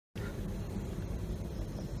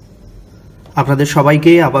আপনাদের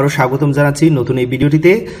সবাইকে আবারও স্বাগতম জানাচ্ছি নতুন এই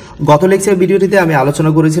ভিডিওটিতে। গত লেকচার ভিডিওটিতে আমি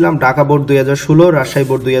আলোচনা করেছিলাম Dhaka board 2016, Rajshahi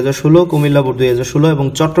board 2016, Comilla board 2016 এবং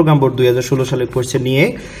চট্টগ্রাম বোর্ড 2016 সালের কোয়েশ্চেন নিয়ে।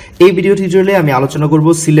 এই ভিডিও টিউটোরিয়ালে আমি আলোচনা করব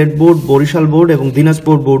সিলেট বোর্ড, বরিশাল বোর্ড এবং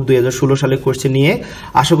দিনাজপুর বোর্ড 2016 সালের কোয়েশ্চেন নিয়ে।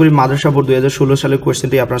 আশা করি মাদ্রাসা বোর্ড 2016 সালের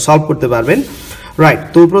কোয়েশ্চেনটি আপনারা সলভ করতে পারবেন। রাইট,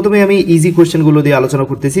 তো প্রথমে আমি ইজি কোয়েশ্চেনগুলো দিয়ে আলোচনা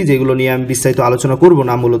করতেছি, যেগুলো নিয়ে আমি বিস্তারিত আলোচনা করব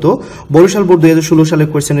না। মূলত বরিশাল বোর্ড 2016 সালের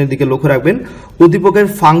কোয়েশ্চেনের দিকে লক্ষ্য রাখবেন। উদ্দীপকের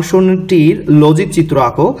ফাংশনটির লজিক চিত্র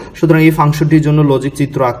আঁকো। সুতরাং এই ফাংশনটির জন্য লজিক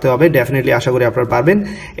চিত্র আঁকতে হবে। ডেফিনেটলি আশা করি আপনারা পারবেন।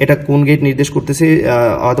 এটা কোন গেট নির্দেশ করতেছে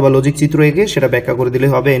অথবা লজিক চিত্র এঁকে সেটা ব্যাখ্যা করে দিলে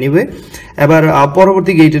হবে। এনিওয়ে, এবার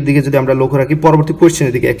পরবর্তী গেটের দিকে যদি আমরা লক্ষ্য রাখি, পরবর্তী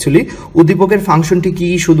কোয়েশ্চেনের দিকে অ্যাকচুয়ালি উদ্দীপকের ফাংশনটি কি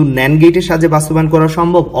শুধু ন্যান্ড গেটের সাহায্যে বাস্তবায়ন করা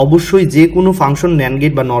সম্ভব? অবশ্যই যে কোনো ফাংশন ন্যান্ড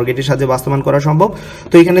গেট বা নর গেটের সাহায্যে বাস্তবায়ন করা সম্ভব।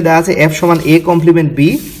 তো এখানে দেওয়া আছে f সমান a কমপ্লিমেন্ট b।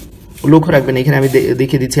 লক্ষ্য রাখবেন, এখানে আমি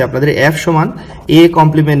দেখিয়ে দিচ্ছি আপনাদের f সমান a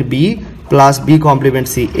complement b plus b complement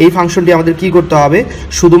c। এই ফাংশনটি আমাদের কি করতে হবে?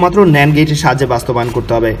 শুধুমাত্র ন্যান্ড গেটের সাহায্যে বাস্তবায়ন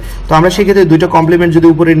করতে হবে। তো আমরা সেক্ষেত্রে দুইটা কমপ্লিমেন্ট যদি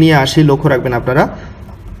উপরে নিয়ে আসি, লক্ষ্য রাখবেন আপনারা,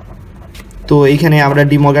 তো এইখানে আমরা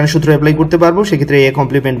ডি মর্গানের সূত্র অ্যাপ্লাই করতে পারবো। সেক্ষেত্রে a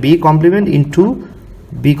complement b complement into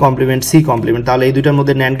b complement c complement. তাহলে এই দুইটার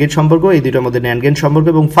মধ্যে ন্যান্ড গেট সম্পর্ক, এই দুইটার মধ্যে ন্যান্ড গেট সম্পর্ক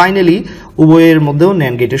এবং ফাইনালি উভয়ের মধ্যেও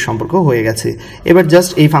ন্যান্ড গেটের সম্পর্ক হয়ে গেছে। এবার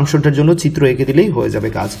জাস্ট এই ফাংশনটার জন্য চিত্র এঁকে দিলেই হয়ে যাবে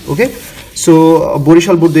কাজ। ওকে, সো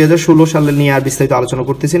বরিশাল বোর্ড 2016 সালে নিয়ে আর বিস্তারিত আলোচনা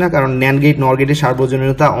করতেছি না, কারণ ন্যান্ড গেট নর গেটের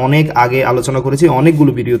সার্বজনীনতা অনেক আগে আলোচনা করেছি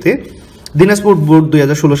অনেকগুলো ভিডিওতে। দিনাজপুর বোর্ড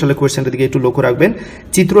 2016 সালের কোয়েশ্চেনটার দিকে একটু লক্ষ্য রাখবেন।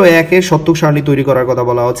 চিত্র 1-এর সত্যক সারণী তৈরি করার কথা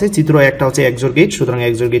বলা হচ্ছে। চিত্র 1টা হচ্ছে একজোড় গেট, সুতরাং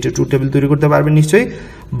একজোড় গেটের ট্রুথ টেবিল তৈরি করতে পারবেন নিশ্চয়ই।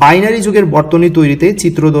 বাইনারি যুগের বর্তনী তৈরিতে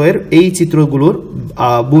চিত্রদ্বয়ের এই চিত্রগুলোর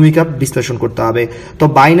ভূমিকা বিশ্লেষণ করতে হবে। তো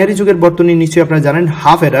বাইনারি যুগের বর্তনী নিশ্চয়ই আপনারা জানেন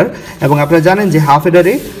হাফ এডার, এবং আপনারা জানেন যে হাফ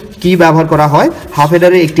এডারে কি ব্যবহার করা হয়? হাফ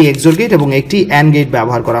এডারে একটি এক্সোর গেট এবং একটি অ্যান্ড গেট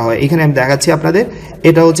ব্যবহার করা হয়। এখানে আমি দেখাচ্ছি আপনাদের,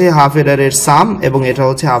 এটা হচ্ছে হাফ এডারের সাম এবং এটা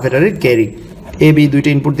হচ্ছে হাফ এডারের ক্যারি। এ বি দুইটা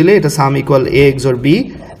ইনপুট দিলে এটা সাম ইকুয়াল এ এক্সোর বি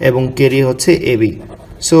এবং ক্যারি হচ্ছে A B.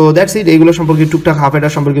 So that's it. এগুলো সম্পর্কে টুকটাক হাফ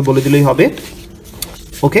এডার সম্পর্কে বলে দিলেই হবে।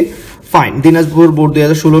 ওকে, ফাইন। দিনাজপুর বোর্ড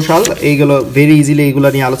 2016 সাল, এইগুলো ভেরি ইজিলি এইগুলো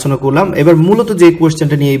নিয়ে আলোচনা করলাম। এবার মূলত যে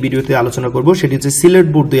কোয়েশ্চেনটা নিয়ে এই ভিডিওতে আলোচনা করব সেটি হচ্ছে সিলেট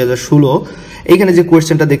বোর্ড 2016। এখানে যে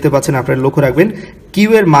কোয়েশ্চেনটা দেখতে পাচ্ছেন আপনারা লক্ষ্য রাখবেন, কিউ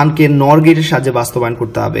এর মানকে নর গেটের সাহায্যে বাস্তবায়ন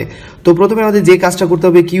করতে হবে। তো প্রথমে আমাদের যে কাজটা করতে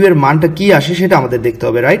হবে, কিউ এর মানটা কি আসে সেটা আমাদের দেখতে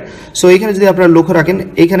হবে, রাইট? সো এখানে যদি আপনারা লক্ষ্য রাখেন,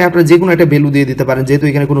 এখানে আপনারা যে কোনো একটা ভ্যালু দিয়ে দিতে পারেন, যেহেতু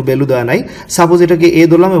এখানে কোনো ভ্যালু দেওয়া নাই। সাপোজ এটাকে এ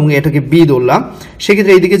ধরলাম এবং এটাকে বি ধরলাম।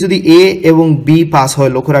 সেক্ষেত্রে এইদিকে যদি এ এবং বি পাস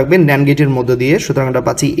হয়, লক্ষ্য রাখবেন ন্যান্ড গেটের মধ্য দিয়ে, সুতরাং আমরা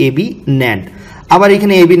পাচ্ছি এ বি ন্যান্ড। আবার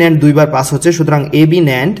এখানে এবি ন্যান্ড দুইবার পাস হচ্ছে, সুতরাং এবি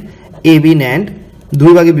ন্যান্ড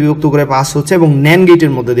দুই ভাগে বিভক্ত করে পাস হচ্ছে এবং ন্যান্ড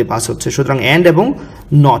গেটের মধ্যে দিয়ে পাস হচ্ছে, সুতরাং অ্যান্ড এবং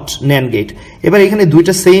নট ন্যান্ড গেট। এবার এখানে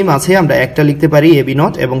দুইটা সেম আছে, আমরা একটা লিখতে পারি এবি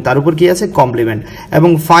নট এবং তার উপর কি আছে কমপ্লিমেন্ট, এবং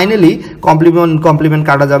ফাইনালি কমপ্লিমেন্ট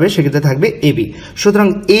কাটা যাবে, সেক্ষেত্রে থাকবে এবি। সুতরাং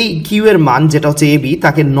এই কিউ এর মান যেটা হচ্ছে এবি,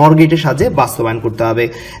 তাকে নর গেটের সাহায্যে বাস্তবায়ন করতে হবে।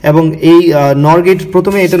 এবং এই নর গেট,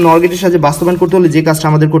 প্রথমে এটা নর গেটের সাহায্যে বাস্তবায়ন করতে হলে যে কাজটা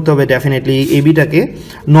আমাদের করতে হবে, ডেফিনেটলি এবিটাকে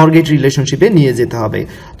নর গেট রিলেশনশিপে নিয়ে যেতে হবে।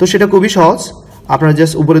 তো সেটা খুবই সহজ, আপনারা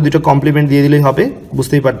জাস্ট উপরে দুটো কমপ্লিমেন্ট দিয়ে দিলেই হবে,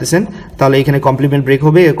 বুঝতেই পারতেছেন। তাহলে এখানে কমপ্লিমেন্ট ব্রেক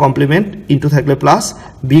হবে, এ কমপ্লিমেন্ট ইন্টু থাকলে প্লাস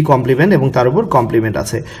বি কমপ্লিমেন্ট এবং তার উপর কমপ্লিমেন্ট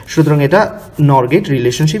আছে, সুতরাং এটা নর গেট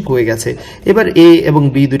রিলেশনশিপ হয়ে গেছে। এবার এ এবং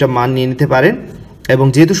বি দুইটা মান নিয়ে নিতে পারেন, এবং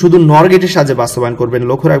যেহেতু শুধু নর গেটের সাহায্যে বাস্তবায়ন করবেন,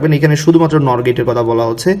 লক্ষ্য রাখবেন এখানে শুধুমাত্র নর গেটের কথা বলা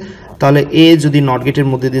হচ্ছে। তাহলে এ যদি নট গেটের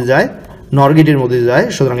মধ্যে দিয়ে যায়, নর গেটের মধ্যে যায়,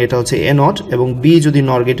 সুতরাং এটা হচ্ছে এ নট, এবং বি যদি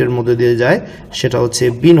নর গেটের মধ্যে দিয়ে যায় সেটা হচ্ছে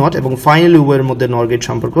বি নট, এবং ফাইনালি উভয়ের মধ্যে নর গেট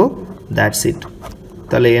সম্পর্ক, দ্যাটস ইট।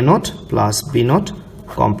 তাহলে এ not plus B not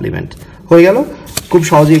complement হয়ে গেল। খুব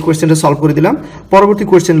সহজেই এই কোয়েশ্চেনটা সলভ করে দিলাম। পরবর্তী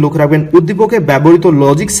কোয়েশ্চেন লক্ষ্য রাখবেন, উদ্দীপকে ব্যবহৃত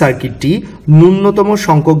লজিক সার্কিটটি ন্যূনতম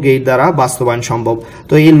সংখ্যক গেট দ্বারা বাস্তবায়ন সম্ভব।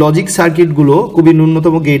 তো এই লজিক সার্কিটগুলো খুবই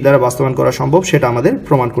ন্যূনতম গেট দ্বারা বাস্তবায়ন করা সম্ভব, সেটা আমাদের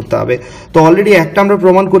প্রমাণ করতে হবে। তো অলরেডি একটা আমরা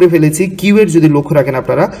প্রমাণ করে ফেলেছি। কিউ এর যদি লক্ষ্য রাখেন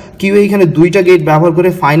আপনারা, কিউ এখানে দুইটা গেট ব্যবহার করে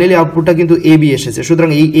ফাইনালি আউটপুটটা কিন্তু এ বি এসেছে, সুতরাং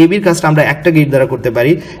এই এ বির কাজটা আমরা একটা গেট দ্বারা করতে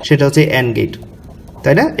পারি, সেটা হচ্ছে এন গেট,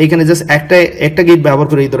 তাই না? এখানে জাস্ট একটা গেট ব্যবহার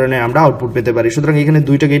করে এই ধরনের আমরা আউটপুট পেতে পারি, সুতরাং এখানে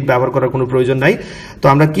দুইটা গেট ব্যবহার করার কোনো প্রয়োজন নাই। তো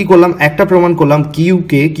আমরা কি করলাম, একটা প্রমাণ করলাম,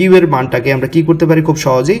 কিউ এর মানটাকে আমরা কি করতে পারি, খুব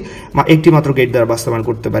সহজেই একটি মাত্র গেট দ্বারা বাস্তবায়ন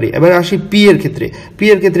করতে পারি। এবার আসি পি এর ক্ষেত্রে। পি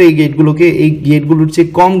এর ক্ষেত্রে এই গেটগুলোর চেয়ে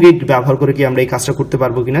কম গেট ব্যবহার করে কি আমরা এই কাজটা করতে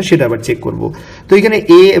পারবো কিনা সেটা আবার চেক করব। তো এখানে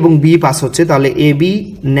এ এবং বি পাস হচ্ছে, তাহলে এ বি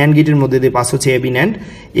ন্যান্ড গেটের মধ্যে দিয়ে পাস হচ্ছে এ বি ন্যান্ড।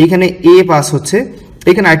 এখানে এ পাস হচ্ছে,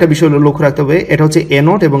 এখানে একটা বিষয় লক্ষ্য রাখতে হবে, এটা হচ্ছে এ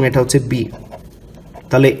নট এবং এটা হচ্ছে বি।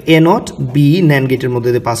 তাহলে এ নট বি ন্যান্ড গেটের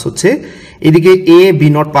মধ্যে দিয়ে পাস হচ্ছে, এদিকে এ বি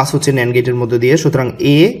নট পাস হচ্ছে ন্যান্ড গেটের মধ্যে দিয়ে, সুতরাং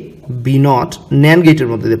এ বি নট ন্যান্ড গেটের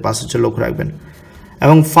মধ্যে দিয়ে পাস হচ্ছে, লক্ষ্য রাখবেন।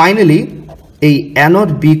 এবং ফাইনালি এই a নট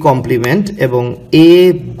বি কমপ্লিমেন্ট এবং a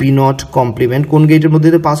বি নট কমপ্লিমেন্ট কোন গেটের মধ্যে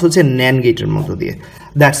দিয়ে পাস হচ্ছে, ন্যান গেটের মধ্য দিয়ে।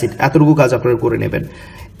 দ্যাটস ইট, এতটুকু কাজ আপনারা করে নেবেন।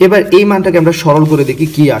 এবার এই মানটাকে আমরা সরল করে দেখি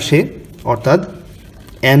কি আসে, অর্থাৎ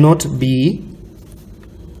a not be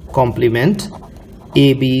complement A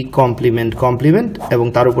B complement complement এবং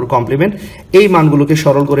তার উপর কমপ্লিমেন্ট, এই মানগুলোকে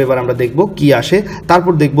সরল করে এবার আমরা দেখব কি আসে।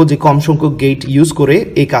 তারপর দেখব যে কম সংখ্যক গেট ইউজ করে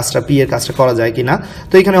এই কাজটা, পি এর কাজটা করা যায় কিনা।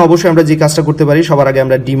 তো এখানে অবশ্যই আমরা যে কাজটা করতে পারি, সবার আগে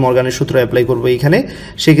আমরা ডি মর্গানের সূত্র অ্যাপ্লাই করবো এখানে।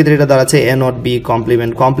 সেক্ষেত্রে এটা দাঁড়াচ্ছে এ নট বি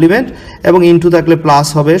কমপ্লিমেন্ট কমপ্লিমেন্ট এবং ইনটু থাকলে প্লাস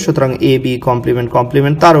হবে, সুতরাং এ বি কমপ্লিমেন্ট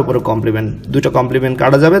কমপ্লিমেন্ট তার উপরে কমপ্লিমেন্ট, দুটো কমপ্লিমেন্ট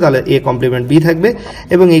কাটা যাবে, তাহলে এ কমপ্লিমেন্ট বি থাকবে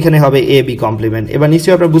এবং এইখানে হবে এ বি কমপ্লিমেন্ট। এবার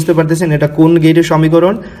নিশ্চয়ই আপনারা বুঝতে পারতেছেন এটা কোন গেটের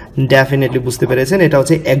সমীকরণ, ডেফিনেটলি বুঝতে পেরেছেন, এটা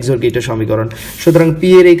হচ্ছে এক্সোর গেটের সমীকরণ। সুতরাং পি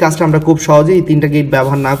এর এই কাজটা আমরা খুব সহজেই এই তিনটা গেট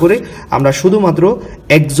ব্যবহার না করে আমরা শুধুমাত্র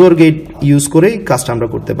এক্সোর গেট ইউজ করে কাজটা আমরা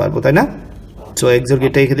করতে পারবো, তাই না? সো এক্সোর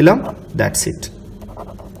গেটটা লিখে দিলাম, দ্যাটস ইট।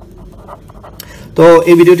 তো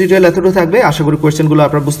এই ভিডিও টিউটোরিয়াল এতটুকু থাকবে, আশা করি কোয়েশ্চেনগুলো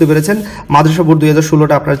আপনারা বুঝতে পেরেছেন। মাদ্রাসা বোর্ড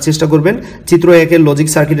 2016টা আপনারা চেষ্টা করবেন। চিত্র 1-এর লজিক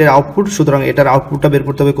সার্কিটের আউটপুট, সুতরাং এটার আউটপুটটা বের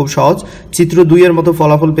করতে হবে খুব সহজ। চিত্র 2-এর মতো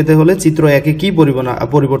ফলাফল পেতে হলে চিত্র 1-এ কি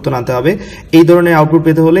পরিবর্তন আনতে হবে, এই ধরনের আউটপুট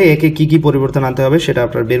পেতে হলে 1-এ কি পরিবর্তন আনতে হবে সেটা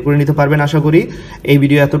আপনারা বের করে নিতে পারবেন আশা করি। এই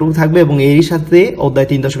ভিডিও এতটুকু থাকবে এবং এরই সাথে অধ্যায়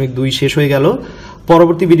 3.2 শেষ হয়ে গেল।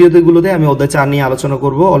 পরবর্তী ভিডিওগুলোতে আমি অধ্যায় 4 নিয়ে আলোচনা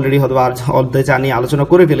করব। অলরেডি হয়তো অধ্যায় 4 নিয়ে আলোচনা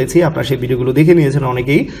করে ফেলেছি, আপনারা সেই ভিডিওগুলো দেখে নিয়েছেন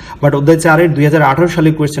অনেকেই, বাট অধ্যায় 4-এর 2018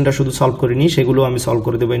 সালের কোয়েশ্চেনটা শুধু সলভ করিনি, সেগুলো আমি সলভ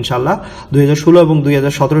করে দেবো ইনশাল্লাহ। 2016 এবং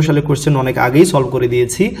 2017 সালের কোয়েশ্চেন অনেক আগেই সলভ করে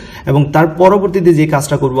দিয়েছি এবং তার পরবর্তীতে যে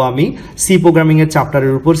কাজটা করব আমি সি প্রোগ্রামিং এর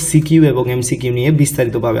চ্যাপ্টারের উপর সিকিউ এবং এমসিকিউ নিয়ে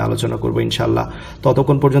বিস্তারিতভাবে আলোচনা করব ইনশাল্লাহ।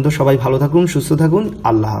 ততক্ষণ পর্যন্ত সবাই ভালো থাকুন, সুস্থ থাকুন,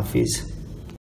 আল্লাহ হাফিজ।